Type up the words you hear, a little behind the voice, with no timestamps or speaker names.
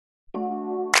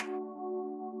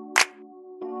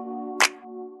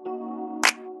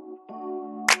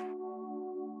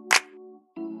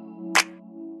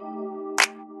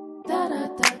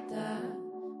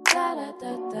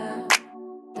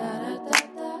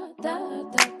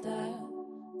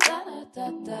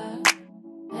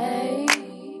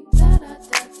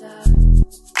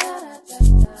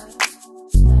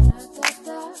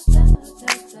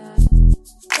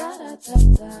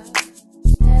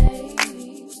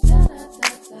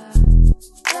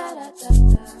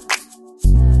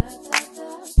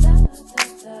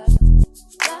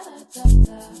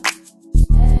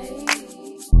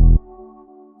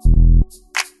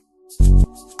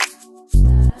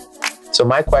So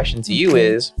my question to you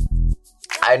is,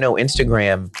 I know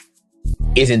Instagram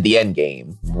isn't the end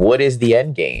game. What is the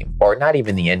end game? Or not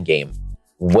even the end game.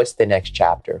 What's the next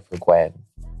chapter for Gwen?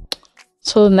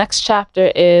 So the next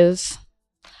chapter is,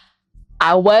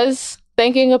 I was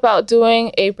thinking about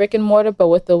doing a brick and mortar, but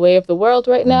with the way of the world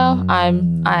right now,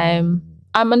 I'm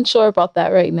unsure about that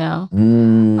right now.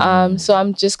 So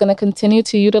I'm just going to continue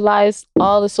to utilize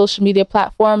all the social media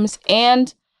platforms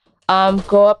and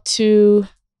go up to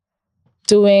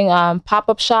doing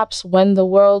pop-up shops when the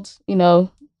world,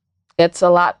 gets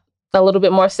a little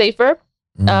bit more safer.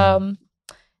 And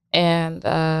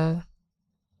I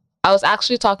was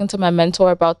actually talking to my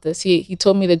mentor about this. He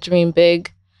told me to dream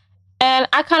big. And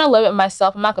I kind of live it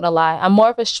myself. I'm not going to lie. I'm more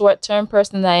of a short-term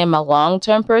person than I am a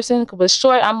long-term person. With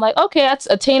short, I'm like, okay, that's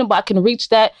attainable. I can reach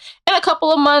that in a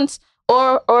couple of months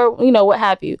or what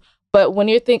have you. But when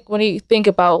you think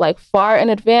about like far in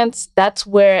advance, that's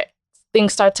where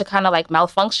things start to kind of like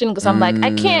malfunction, because I'm like,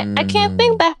 I can't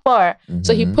think that far.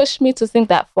 So he pushed me to think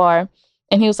that far.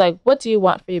 And he was like, what do you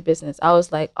want for your business? I was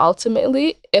like,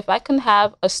 ultimately, if I can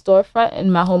have a storefront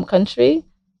in my home country,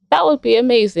 that would be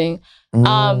amazing.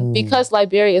 Because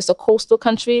Liberia is a coastal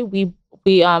country, we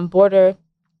border,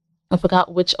 I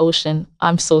forgot which ocean.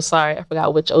 I'm so sorry. I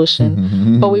forgot which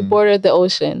ocean. But we border the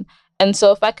ocean. And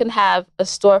so if I can have a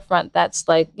storefront that's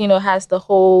like, has the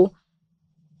whole,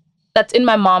 that's in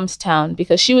my mom's town,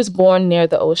 because she was born near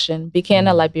the ocean,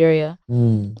 Buchanan, Liberia.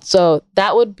 So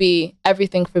that would be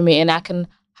everything for me. And I can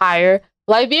hire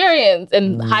Liberians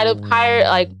and hire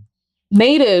like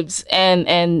natives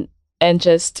and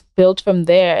just build from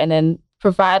there, and then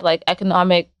provide like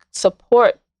economic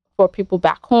support for people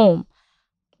back home.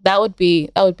 That would be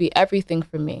everything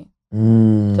for me.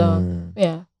 So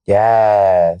yeah.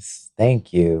 Yes.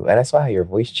 Thank you. And I saw how your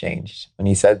voice changed when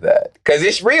you said that. Because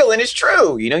it's real and it's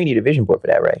true. You need a vision board for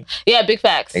that, right? Yeah, big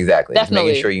facts. Exactly.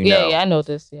 Definitely. Just making sure know. Yeah, I know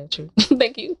this. Yeah, true.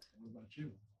 Thank you.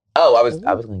 Oh, I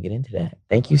was going to get into that.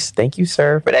 Thank you,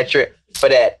 sir, for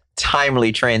that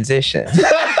timely transition.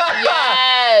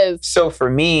 Yes. So for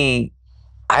me,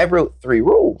 I wrote 3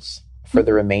 rules for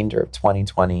the remainder of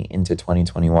 2020 into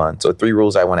 2021. So 3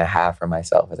 rules I want to have for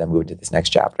myself as I move into this next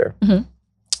chapter.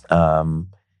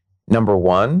 Number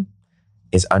 1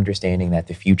 is understanding that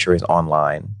the future is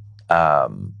online.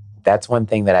 That's one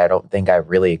thing that I don't think I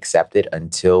really accepted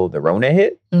until the Rona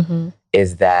hit,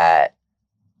 is that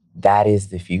is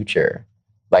the future.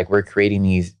 Like, we're creating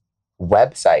these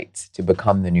websites to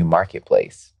become the new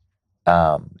marketplace.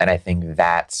 And I think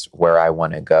that's where I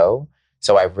want to go.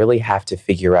 So I really have to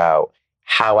figure out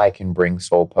how I can bring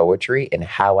soul poetry and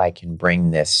how I can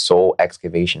bring this soul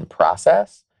excavation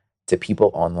process to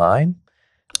people online.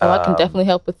 I can definitely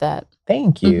help with that.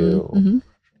 Thank you.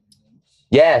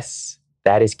 Yes,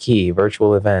 that is key.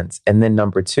 Virtual events. And then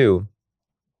number 2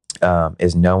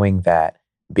 is knowing that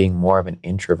being more of an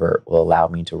introvert will allow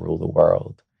me to rule the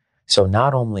world. So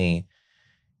not only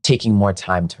taking more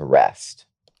time to rest.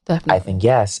 Definitely. I think,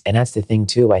 yes. And that's the thing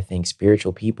too. I think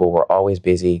spiritual people, we're always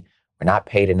busy. We're not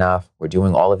paid enough. We're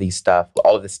doing all of this stuff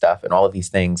and all of these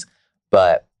things,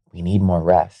 but we need more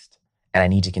rest. And I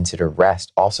need to consider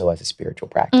rest also as a spiritual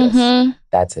practice.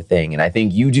 That's a thing. And I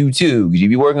think you do too, because you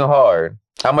be working hard.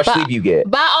 How much sleep you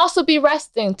get? But I also be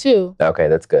resting too. Okay,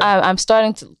 that's good. I'm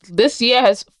starting to, this year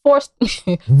has forced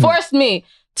me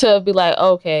to be like,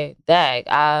 okay, dag,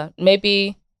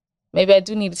 maybe I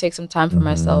do need to take some time for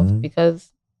myself,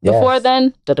 because before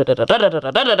then, so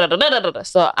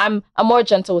I'm more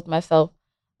gentle with myself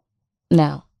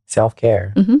now.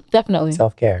 Self-care. Definitely.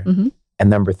 Self-care. And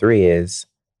number 3 is,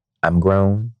 I'm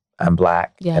grown, I'm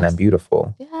Black, and I'm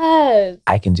beautiful. Yes.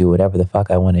 I can do whatever the fuck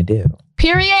I want to do.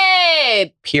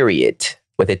 Period.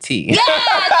 With a T. Yes.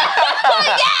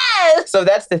 Yes. So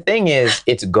that's the thing, is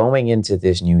it's going into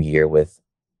this new year with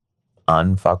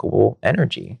unfuckable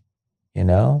energy.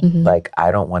 Like,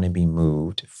 I don't want to be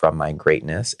moved from my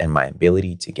greatness and my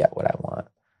ability to get what I want.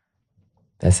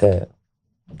 That's it.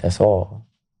 That's all.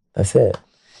 That's it.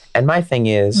 And my thing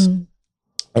is,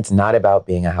 it's not about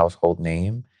being a household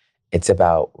name. It's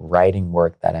about writing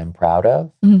work that I'm proud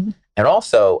of. And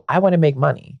also, I want to make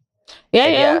money.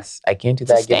 Yes, I can't do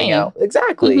that giving out.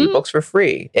 Exactly. Books for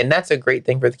free. And that's a great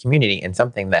thing for the community and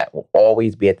something that will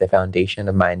always be at the foundation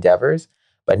of my endeavors.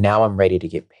 But now I'm ready to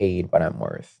get paid what I'm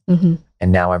worth. Mm-hmm.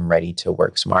 And now I'm ready to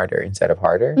work smarter instead of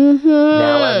harder. Mm-hmm.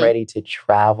 Now I'm ready to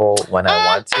travel when I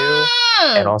want to.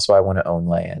 And also I want to own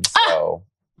land. So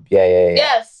yeah.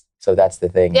 Yes. So that's the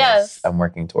thing. Yes. I'm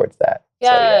working towards that.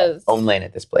 Yes. So, own land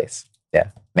at this place. Yeah.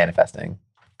 Manifesting.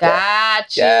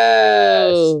 Got you.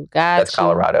 Yes. That's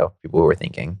Colorado. People who were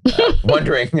thinking,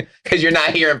 wondering, because you're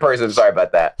not here in person. Sorry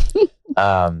about that.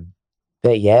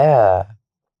 But yeah,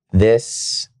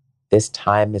 this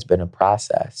time has been a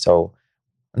process. So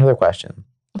another question.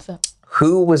 What's up?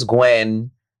 Who was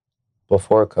Gwen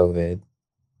before COVID?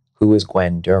 Who was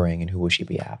Gwen during, and who will she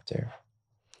be after?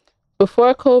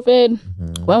 Before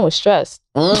COVID, Gwen was stressed.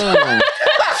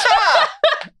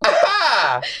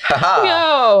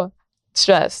 Yo,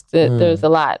 stressed. There's a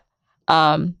lot.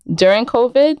 During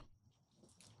COVID,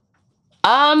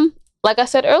 like I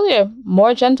said earlier,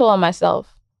 more gentle on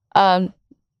myself.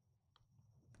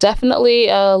 Definitely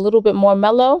a little bit more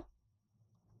mellow.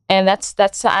 And that's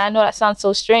I know that sounds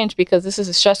so strange because this is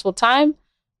a stressful time,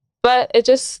 but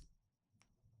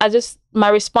my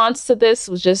response to this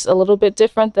was just a little bit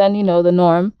different than, the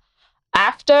norm.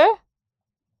 After,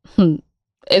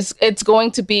 it's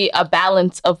going to be a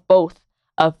balance of both,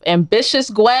 of ambitious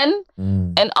Gwen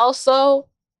and also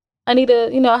I need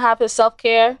to, have his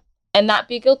self-care and not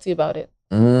be guilty about it.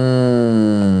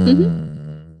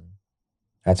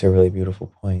 That's a really beautiful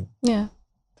point. Yeah.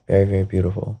 Very, very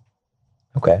beautiful.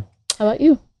 Okay. How about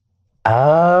you?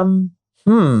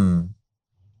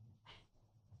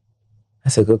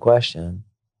 That's a good question.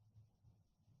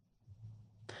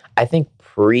 I think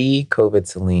pre-COVID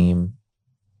Salim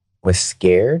was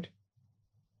scared.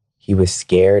 He was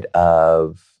scared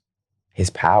of his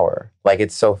power. Like,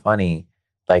 it's so funny.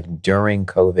 Like, during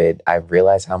COVID, I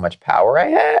realized how much power I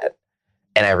had.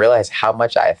 And I realized how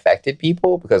much I affected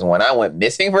people, because when I went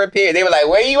missing for a period, they were like,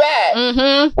 where you at?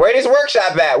 Mm-hmm. Where this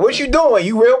workshop at? What you doing?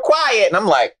 You real quiet. And I'm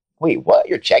like, wait, what?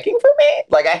 You're checking for me?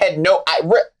 Like, I had no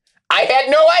idea.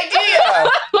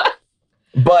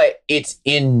 But it's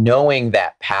in knowing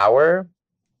that power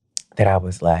that I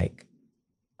was like,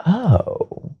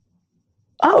 oh,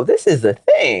 this is the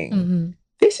thing. Mm-hmm.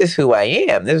 This is who I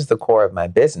am. This is the core of my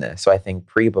business. So I think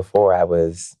before I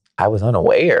was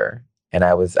unaware, and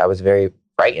I was very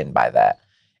frightened by that.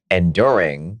 And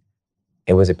during,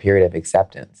 it was a period of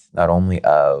acceptance, not only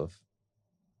of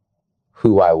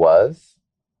who I was,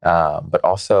 but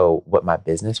also what my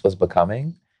business was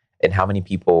becoming and how many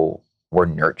people were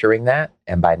nurturing that.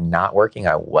 And by not working,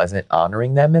 I wasn't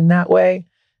honoring them in that way.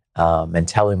 And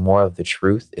telling more of the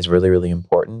truth is really, really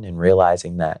important, and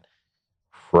realizing that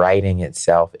writing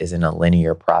itself isn't a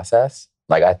linear process.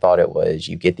 Like, I thought it was,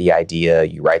 you get the idea,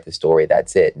 you write the story,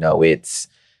 that's it. No, it's,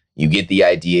 you get the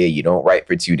idea, you don't write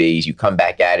for 2 days, you come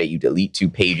back at it, you delete 2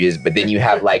 pages, but then you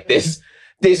have like this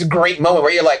great moment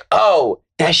where you're like, oh,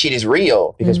 that shit is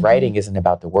real. Because writing isn't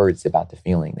about the words, it's about the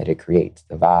feeling that it creates,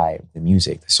 the vibe, the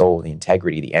music, the soul, the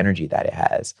integrity, the energy that it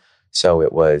has. So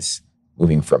it was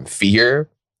moving from fear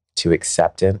to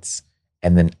acceptance,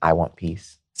 and then I want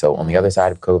peace. So on the other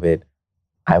side of COVID,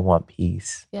 I want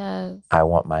peace. Yes. I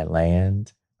want my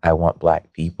land. I want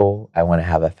Black people. I want to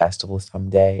have a festival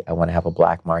someday. I want to have a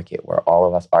Black market where all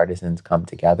of us artisans come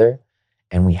together,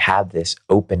 and we have this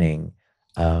opening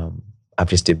of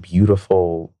just a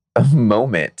beautiful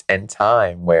moment and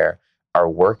time where our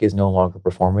work is no longer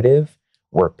performative.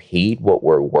 We're paid what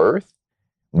we're worth.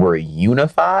 We're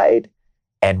unified,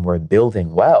 and we're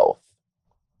building wealth.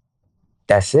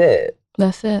 That's it.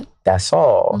 That's it. That's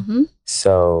all. Mm-hmm.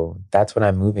 So that's what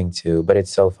I'm moving to. But it's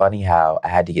so funny how I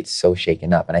had to get so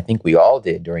shaken up. And I think we all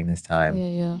did during this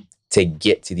time to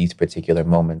get to these particular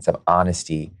moments of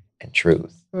honesty and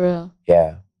truth. For real.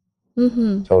 Yeah.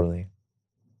 Mm-hmm. Totally.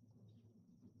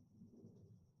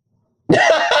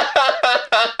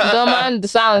 Don't mind the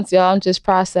silence, y'all. I'm just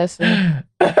processing.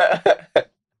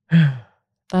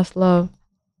 That's love.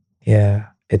 Yeah.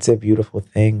 It's a beautiful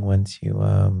thing once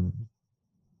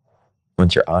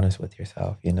you're honest with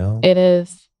yourself, you know? It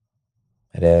is.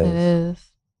 It is. It is. It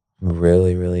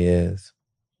really, really is.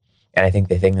 And I think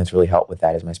the thing that's really helped with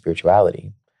that is my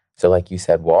spirituality. So like you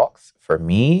said, walks. For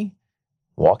me,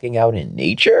 walking out in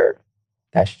nature,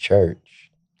 that's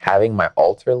church. Having my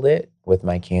altar lit with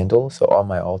my candle. So on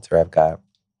my altar, I've got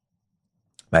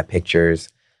my pictures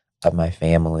of my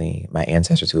family, my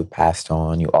ancestors who have passed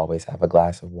on. You always have a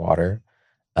glass of water.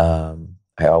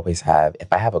 I always have, if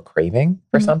I have a craving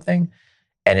for something,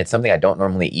 and it's something I don't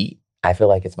normally eat, I feel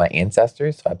like it's my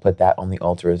ancestors. So I put that on the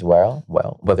altar as well.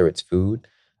 Well, whether it's food,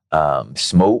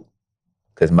 smoke,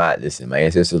 because my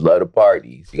ancestors love to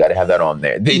party. So you got to have that on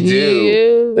there. They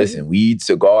do. Listen, weed,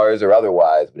 cigars, or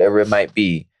otherwise, whatever it might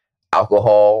be.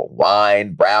 alcohol,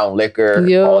 wine, brown liquor,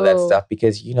 all that stuff,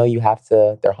 because,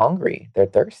 they're hungry, they're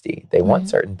thirsty, they want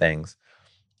certain things.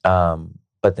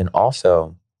 But then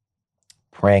also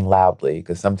praying loudly,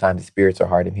 because sometimes the spirits are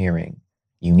hard of hearing.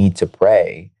 You need to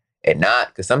pray, and not,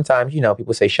 because sometimes,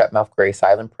 people say shut mouth prayer,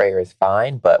 silent prayer is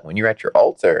fine. But when you're at your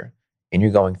altar and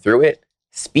you're going through it,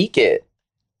 speak it,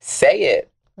 say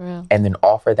it, and then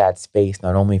offer that space,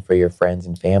 not only for your friends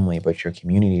and family, but your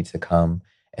community to come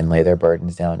and lay their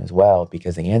burdens down as well,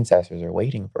 because the ancestors are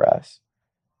waiting for us.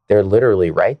 They're literally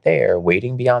right there,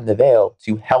 waiting beyond the veil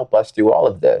to help us through all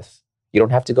of this. You don't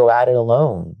have to go at it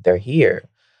alone. They're here.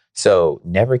 So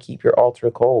never keep your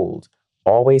altar cold.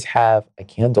 Always have a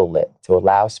candle lit to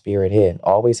allow spirit in.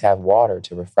 Always have water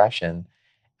to refreshen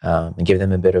and give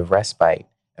them a bit of respite.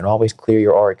 And always clear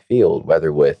your auric field,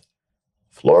 whether with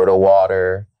Florida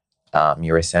water,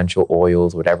 your essential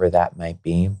oils, whatever that might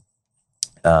be.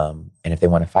 And if they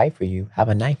want to fight for you, have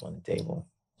a knife on the table.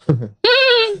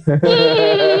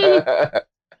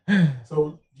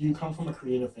 So, do you come from a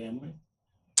creative family?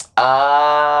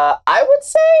 I would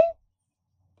say,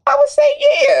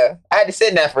 yeah. I had to sit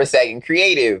in that for a second.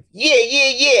 Creative.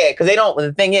 Yeah. Because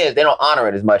the thing is, they don't honor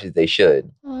it as much as they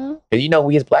should. Because,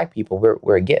 we as Black people,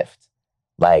 we're a gift.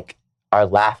 Like, our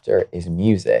laughter is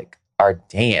music. Our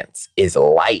dance is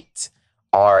light.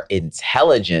 Our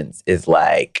intelligence is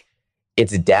like,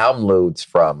 it's downloads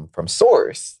from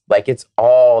source. Like, it's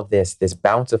all this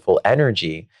bountiful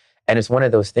energy. And it's one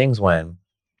of those things when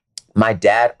my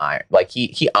dad,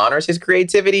 he honors his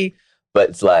creativity, but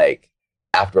it's like,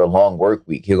 after a long work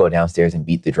week, he'll go downstairs and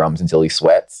beat the drums until he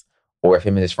sweats. Or if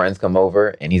him and his friends come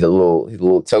over and he's a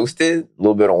little toasted, a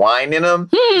little bit of wine in him,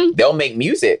 they'll make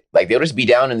music. Like, they'll just be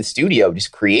down in the studio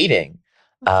just creating.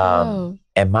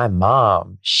 And my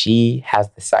mom, she has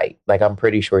the sight. Like, I'm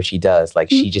pretty sure she does. Like,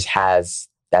 she just has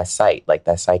that sight, like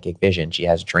that psychic vision. She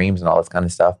has dreams and all this kind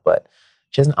of stuff, but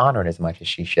she doesn't honor it as much as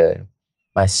she should.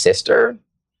 My sister,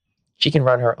 she can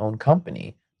run her own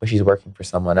company, but she's working for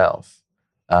someone else.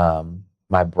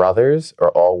 My brothers are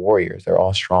all warriors. They're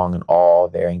all strong in all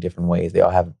varying different ways. They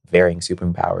all have varying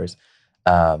superpowers,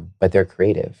 but they're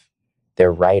creative.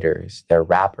 They're writers. They're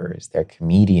rappers. They're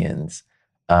comedians.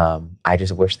 I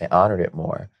just wish they honored it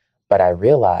more. But I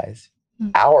realize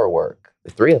our work,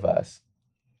 the three of us,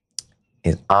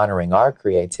 is honoring our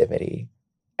creativity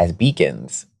as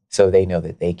beacons so they know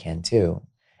that they can too.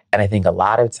 And I think a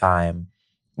lot of time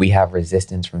we have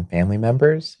resistance from family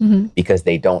members because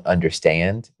they don't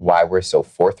understand why we're so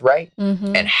forthright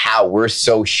and how we're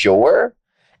so sure.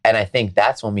 And I think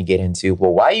that's when we get into,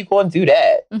 well, why are you going through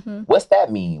that? What's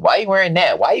that mean? Why are you wearing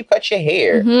that? Why you cut your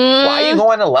hair? Why are you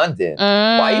going to London?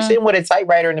 Why are you sitting with a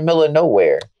typewriter in the middle of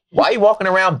nowhere? Why are you walking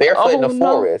around barefoot in the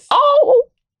forest?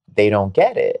 They don't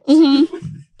get it.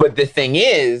 But the thing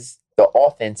is, the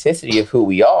authenticity of who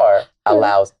we are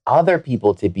allows other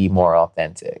people to be more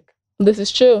authentic. This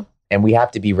is true. And we have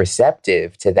to be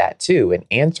receptive to that too and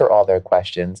answer all their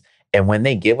questions. And when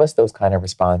they give us those kind of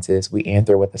responses, we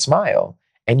answer with a smile.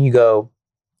 And you go,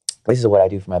 this is what I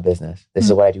do for my business. This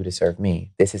is what I do to serve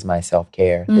me. This is my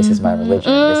self-care. This is my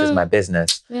religion. This is my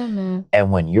business. Yeah, man.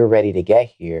 And when you're ready to get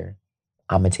here,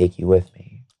 I'm going to take you with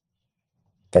me.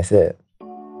 That's it.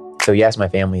 So yes, my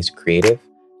family is creative,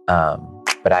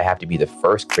 but I have to be the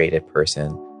first creative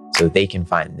person so they can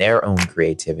find their own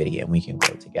creativity and we can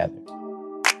grow together.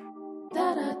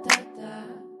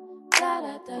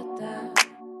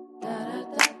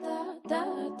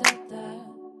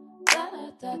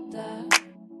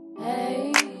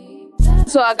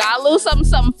 So I got a little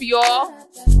something for y'all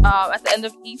at the end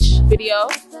of each video,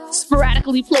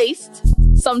 sporadically placed.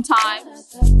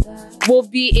 Sometimes will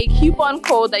be a coupon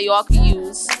code that y'all can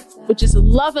use, which is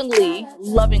lovingly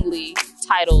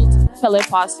titled Pele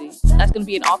Posse. That's going to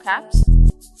be in all caps.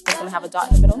 It's going to have a dot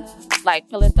in the middle, like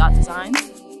Pele dot design.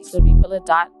 It's going to be Pele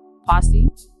dot Posse.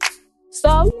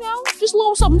 So, just a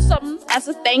little something as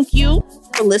a thank you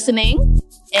for listening.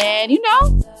 And,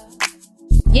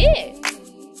 yeah.